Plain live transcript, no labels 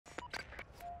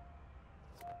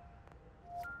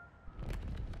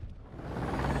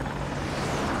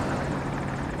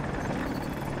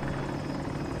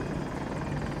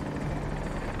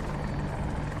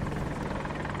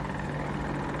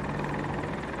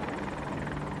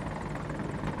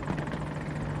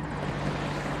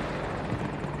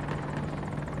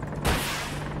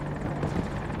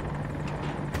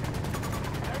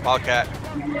Wildcat.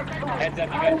 Heads up,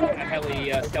 you got a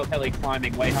heli, stealth heli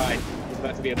climbing way high. He's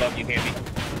about to be above you, Hammy.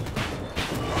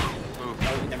 Move.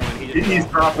 Oh, never mind, he just He's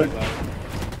dropping. We're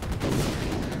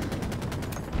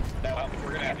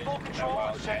gonna have full control.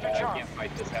 I can't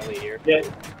fight this heli here. Yeah,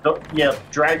 yeah,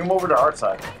 drag him over to our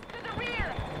side.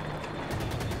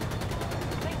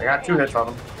 I got 2 hits on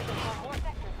him.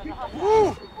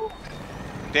 Woo!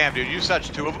 Damn, dude, you such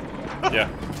 2 of them. Yeah.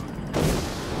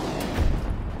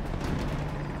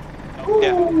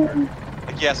 Yeah.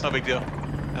 Like, yeah, it's no big deal.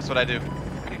 That's what I do.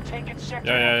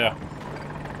 Yeah.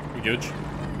 We good?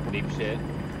 Deep shit.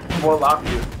 More lock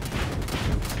you.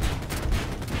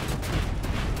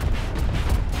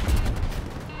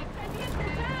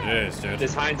 Jeez, dude.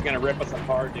 This Hind's gonna rip us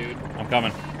apart, dude. I'm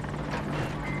coming.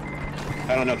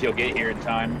 I don't know if you'll get here in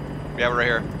time. Yeah, we're right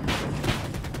here.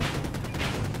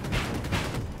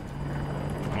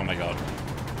 Oh my god.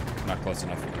 Not close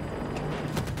enough.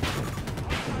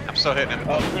 I'm still hitting him.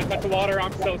 Oh, we're gonna touch the water.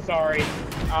 I'm so sorry.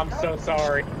 I'm so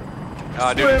sorry.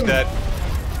 Oh, dude, he's dead.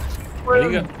 What are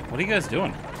you guys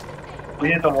doing? We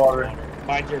hit the water.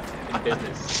 Mind your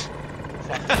business.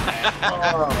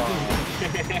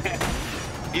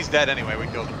 He's dead anyway. We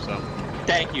killed him, so.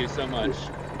 Thank you so much.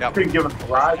 Yep. Couldn't give us a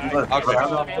ride. You let us Okay. grab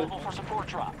him. Available for support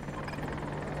drop.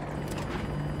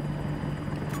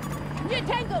 New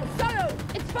Tango, Sorrow,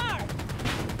 it's far.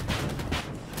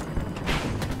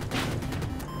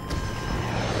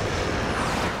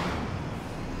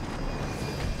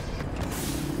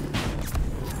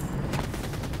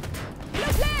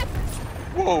 Look left.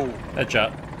 Whoa.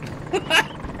 Headshot.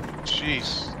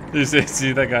 Jeez. You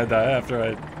see that guy die after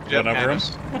I Jet went over behind him?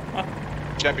 us.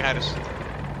 Jet behind us.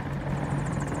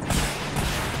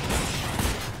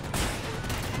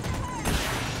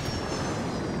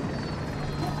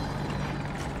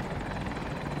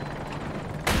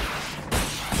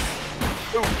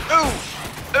 Ooh!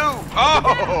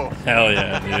 Oh! Hell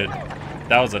yeah, dude.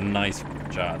 That was a nice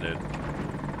shot, dude.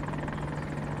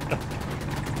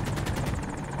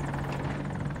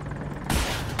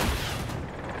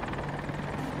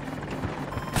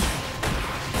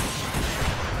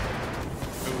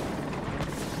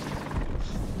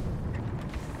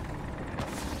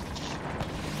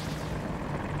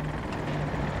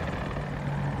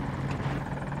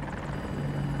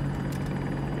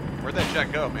 Where'd that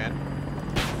jet go, man?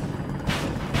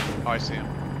 Oh, I see him.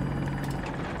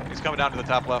 He's coming down to the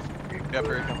top left. Yep,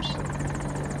 here he comes.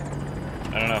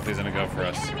 I don't know if he's gonna go for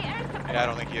us. Yeah, I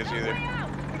don't think he is either.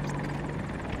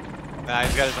 Nah,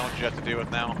 he's got his own jet to deal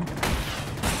with now.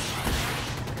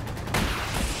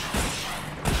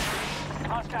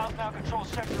 Hostiles now control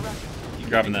sector direction.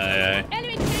 Grabbing the AA.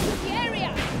 Enemy tank the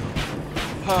area.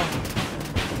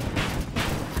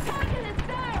 Target is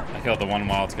there. I killed the one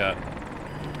Wildcat.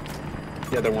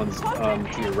 The other one's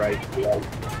to your right.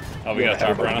 Oh, we got a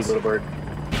chopper on us. Little bird.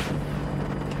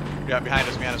 Yeah, behind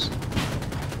us, behind us.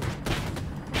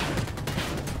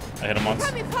 I hit him once.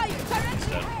 Coming fire, He's direction.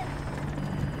 dead.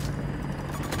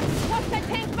 Hostile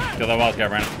tank marked. Kill that Wildcat,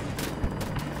 Brandon.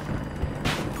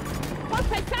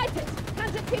 Hostile sighted.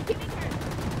 150 meters.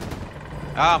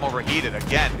 Ah, I'm overheated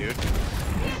again, dude.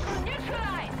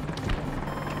 Neutralized.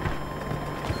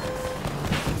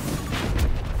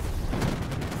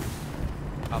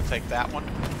 I'll take that one.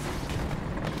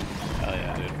 Hell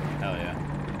yeah, dude. Hell yeah.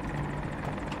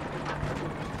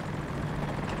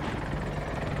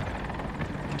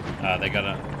 They got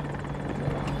a...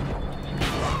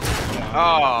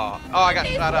 Oh, I got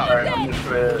shot out. Alright, I'm just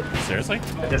gonna Seriously?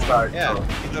 discard. Yeah, So.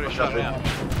 he literally shut me out.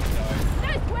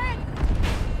 Nice work.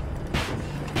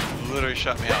 Literally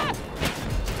shut me out.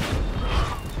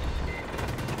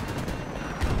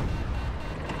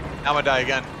 Now I'm gonna die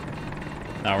again.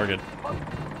 No, we're good.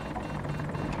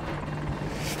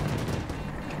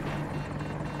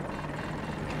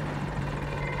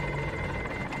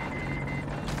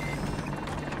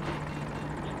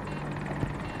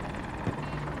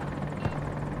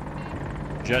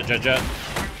 Jet. Shooting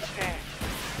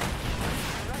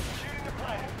the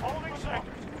plane. Holding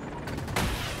sectors.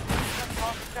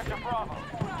 Sector Bravo.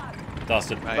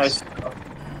 Dusted. Nice.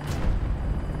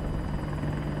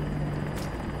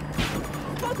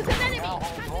 Focus on enemy. Now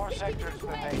hold more 150 sectors meters than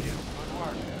away. they do. Good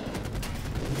work.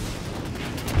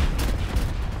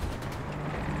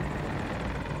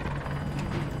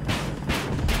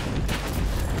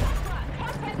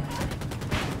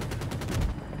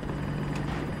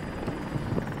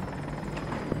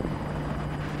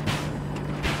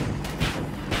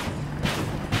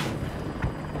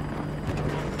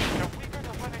 They're weaker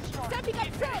than when they started. Stepping up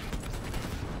front.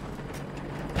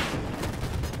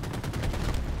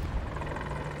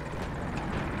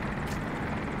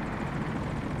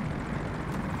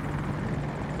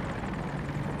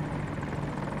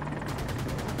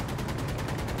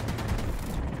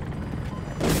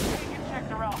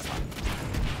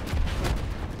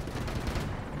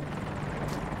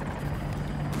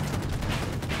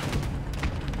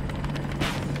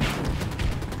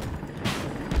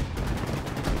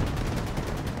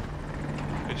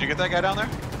 you get that guy down there?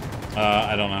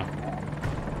 I don't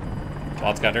know.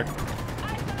 Walt's got her.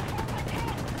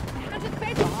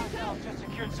 Hostiles just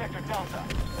secured Sector Delta.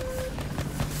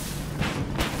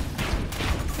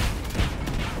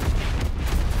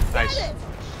 Nice.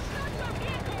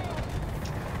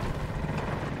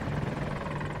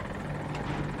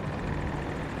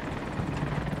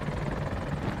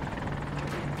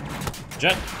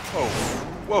 Jet.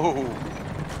 Whoa.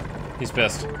 Whoa. He's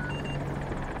pissed.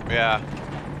 Yeah.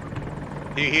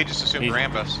 He just assumed He-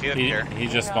 Rambus. He didn't care. He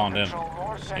just spawned in. Control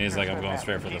more And he's like, sectors I'm going than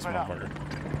straight for that. this Keep it up.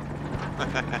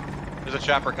 motherfucker. There's a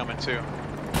chopper coming too.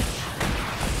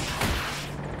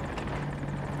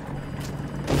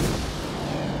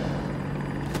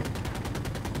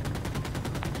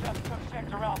 Just took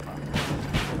Sector Alpha.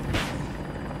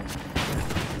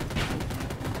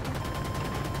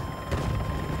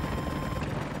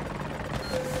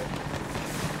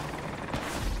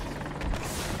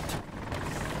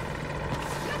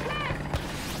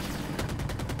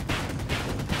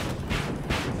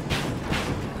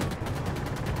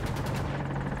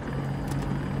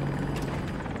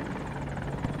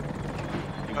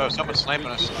 Oh, someone's sniping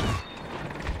us.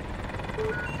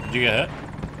 Did you get hit?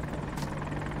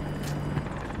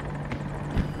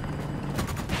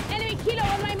 Enemy kilo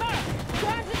on my mark.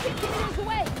 250 meters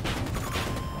away.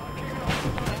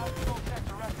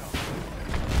 Sector Echo.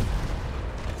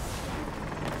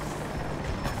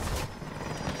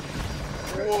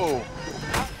 Whoa.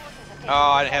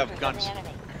 Oh, I didn't have guns.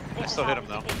 I still hit him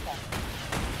though.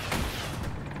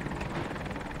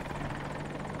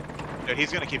 Dude,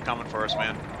 he's gonna keep coming for us,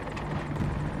 man.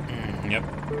 Yep.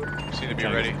 Just need to be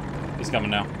Tell me. ready. He's coming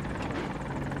now.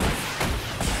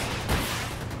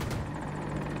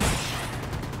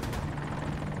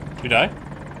 You die?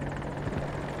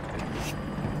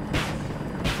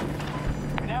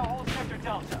 Now hold Sector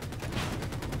Delta.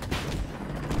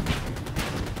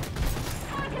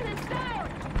 Target is down.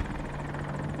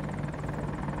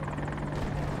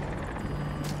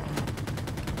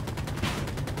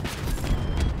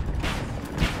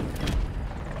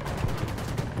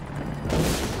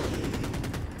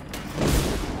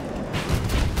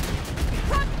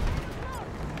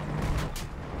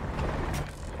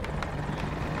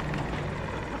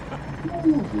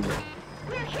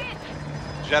 We're hit.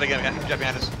 Jet again, man. Jet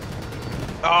behind us.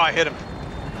 Oh, I hit him.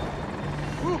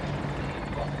 Woo.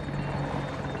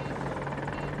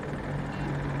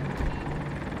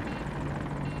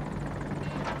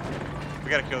 We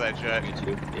gotta kill that jet.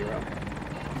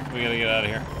 2-0. We gotta get out of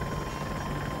here.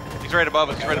 He's right above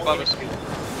us. He's right above us.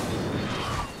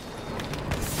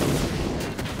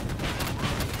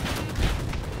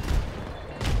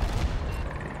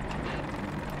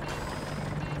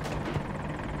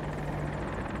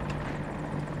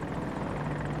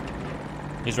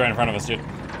 He's right in front of us, dude.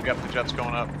 Yep, the jet's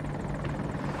going up.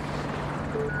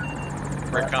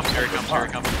 Here he comes, here he comes, here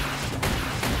he comes.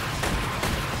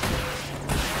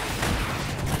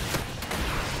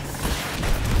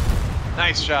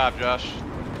 Nice job, Josh.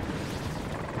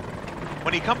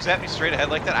 When he comes at me straight ahead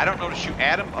like that, I don't know to shoot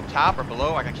at him, up top or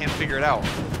below. Like, I can't figure it out.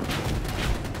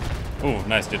 Ooh,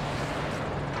 nice, dude.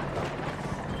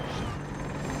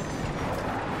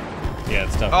 Yeah,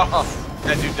 it's tough. Oh,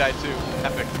 that dude died too.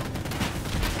 Epic.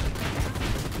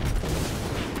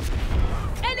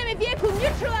 Enemy vehicle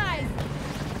neutralized.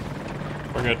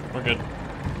 We're good. We're good.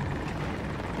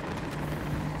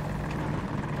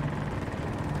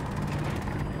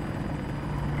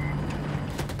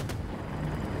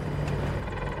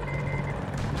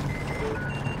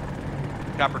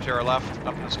 Copper to our left,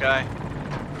 up in the sky.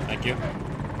 Thank you.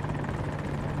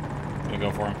 Gonna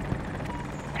go for him.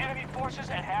 Enemy forces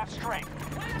at half strength.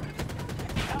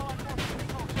 Allied forces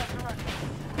control Sector Echo.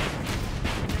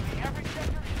 Nearly every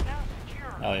sector is now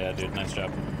secure. Oh yeah, dude. Nice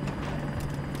job.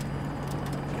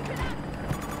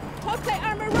 Hostile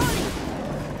armor rolling.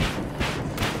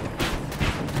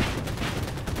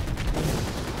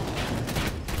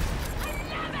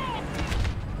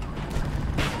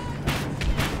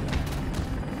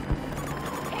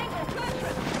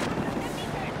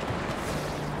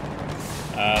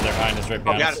 They're behind us, right Oh,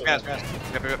 behind behind us. us, behind us, behind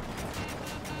us. Yep, yep,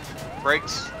 yep.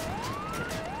 Brakes.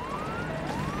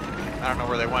 I don't know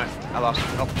where they went. I lost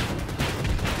them.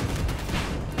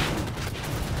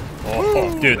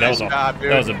 Oh, dude, that Nice was a job,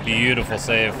 dude. that was a beautiful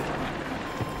save.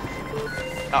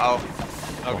 Uh-oh.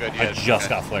 Oh, good. I Yeah, just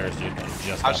okay. got flares, dude.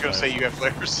 I was gonna say you have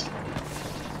flares.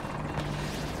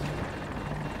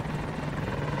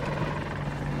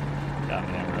 Got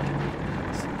me, bro.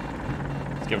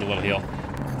 Let's give it a little heal.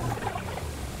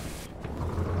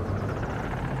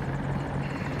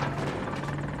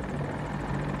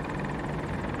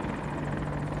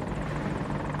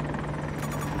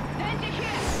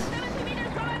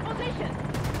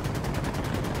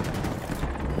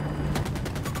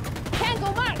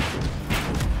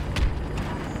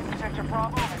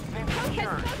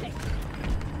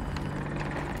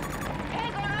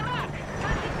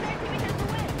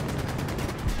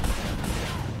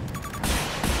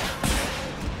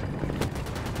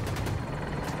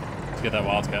 get that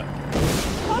Wildcat.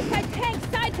 Hostile tank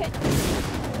sighted!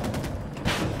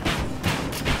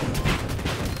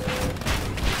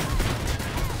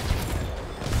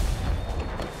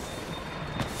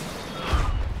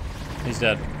 He's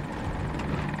dead.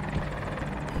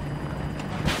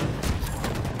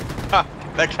 Ha!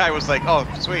 That guy was like, oh,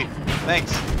 sweet.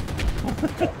 Thanks.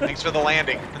 Thanks for the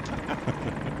landing.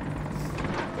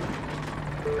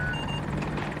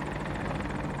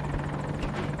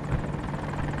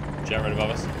 Jet right above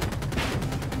us.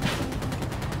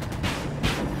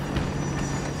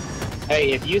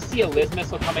 Hey, if you see a Liz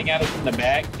missile coming at us from the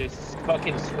back, just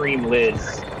fucking scream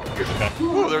Liz. Okay.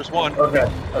 Ooh, there's one. Okay,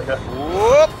 okay.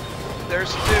 Whoop!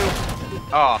 There's two.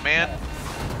 Oh, man.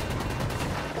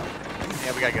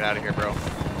 Yeah, we gotta get out of here, bro.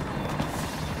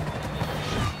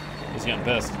 He's getting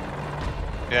pissed.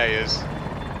 Yeah, he is.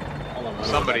 Hold on,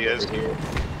 Somebody over is. here.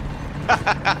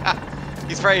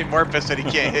 He's probably more pissed that he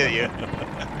can't hit you.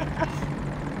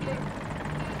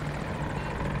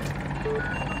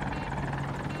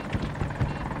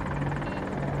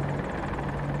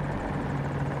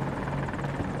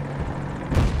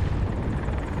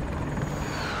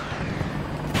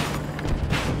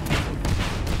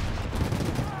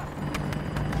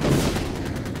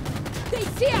 They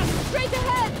see us! Straight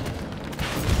ahead!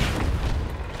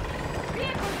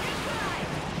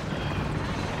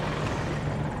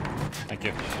 Thank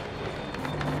you.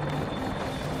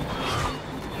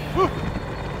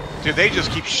 Dude, they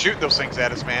just keep shooting those things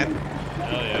at us, man.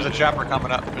 Hell yeah. There's a chopper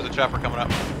coming up. There's a chopper coming up.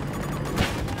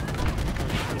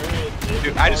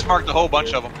 Dude, I just marked a whole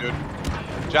bunch of them, dude.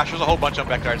 Josh, there's a whole bunch of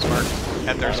them back there I just marked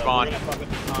at their spawn. We're gonna fuck with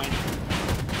the sign.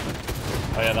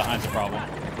 Oh yeah, the Hind's a problem.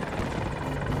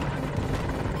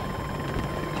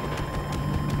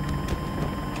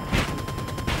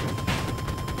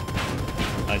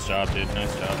 Nice job, dude.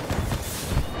 Nice job.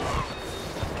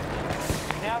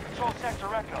 Now control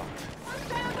sector Echo.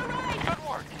 Good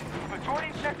work. The majority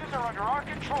of sectors are under our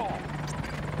control.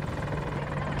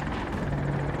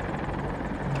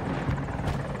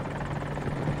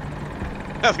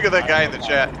 Look at that guy in the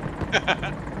chat.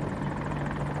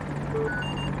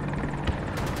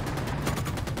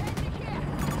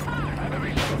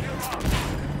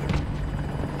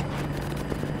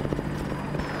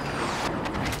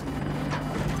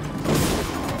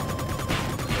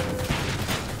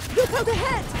 Look out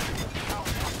ahead!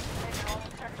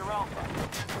 Sector Alpha.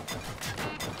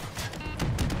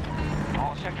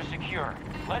 All sectors secure.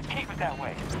 Let's keep it that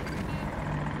way.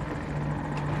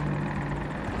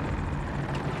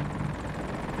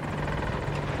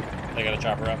 They got a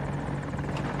chopper up.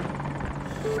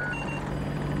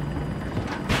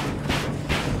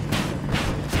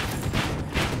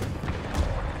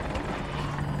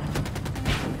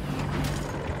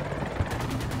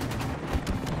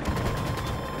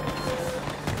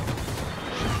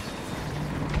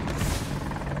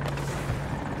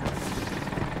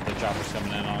 The chopper's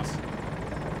coming in on us.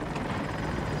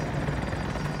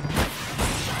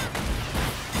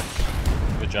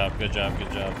 Good job, good job,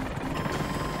 good job.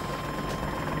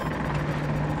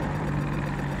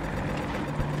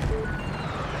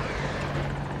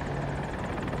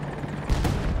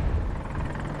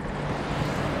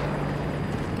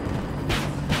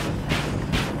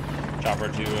 Chopper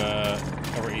to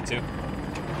over E2.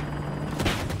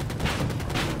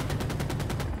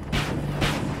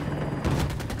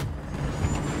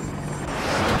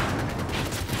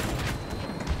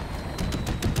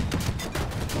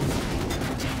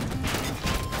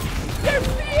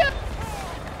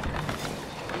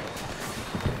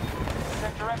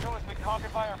 Sector Echo has been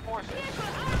conquered by our forces.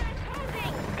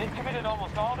 They've committed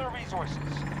almost all their resources.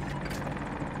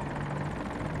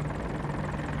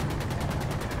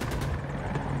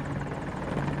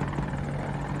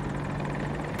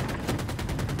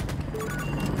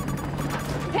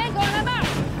 Tango on a mark!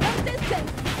 From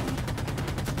distance!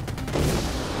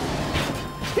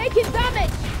 Taking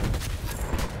damage!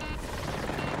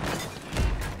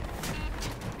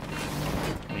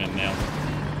 I'm getting nailed.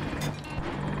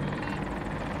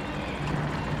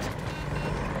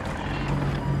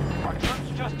 Our troops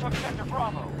just took Sector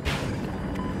Bravo.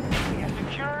 We have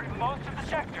secured most of the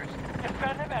sectors.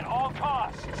 Defend them at all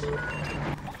costs.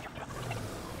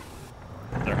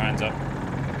 Their Hind's up.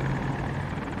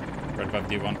 Right above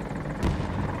D1.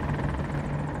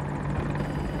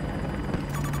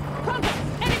 Conquest!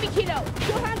 Enemy kilo!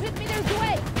 200 meters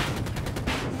away!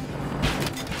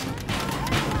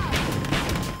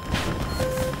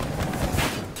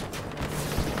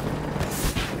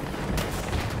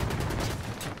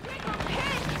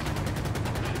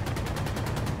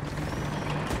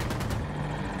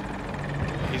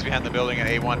 He's behind the building at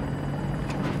A1.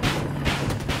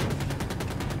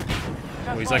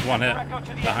 Oh, he's like one hit.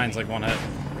 Behind's like one hit.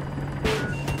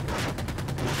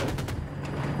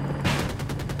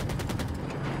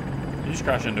 Did you just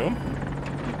crash into him?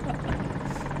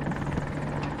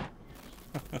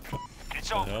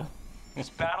 It's What the over. hell? This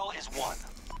battle is won.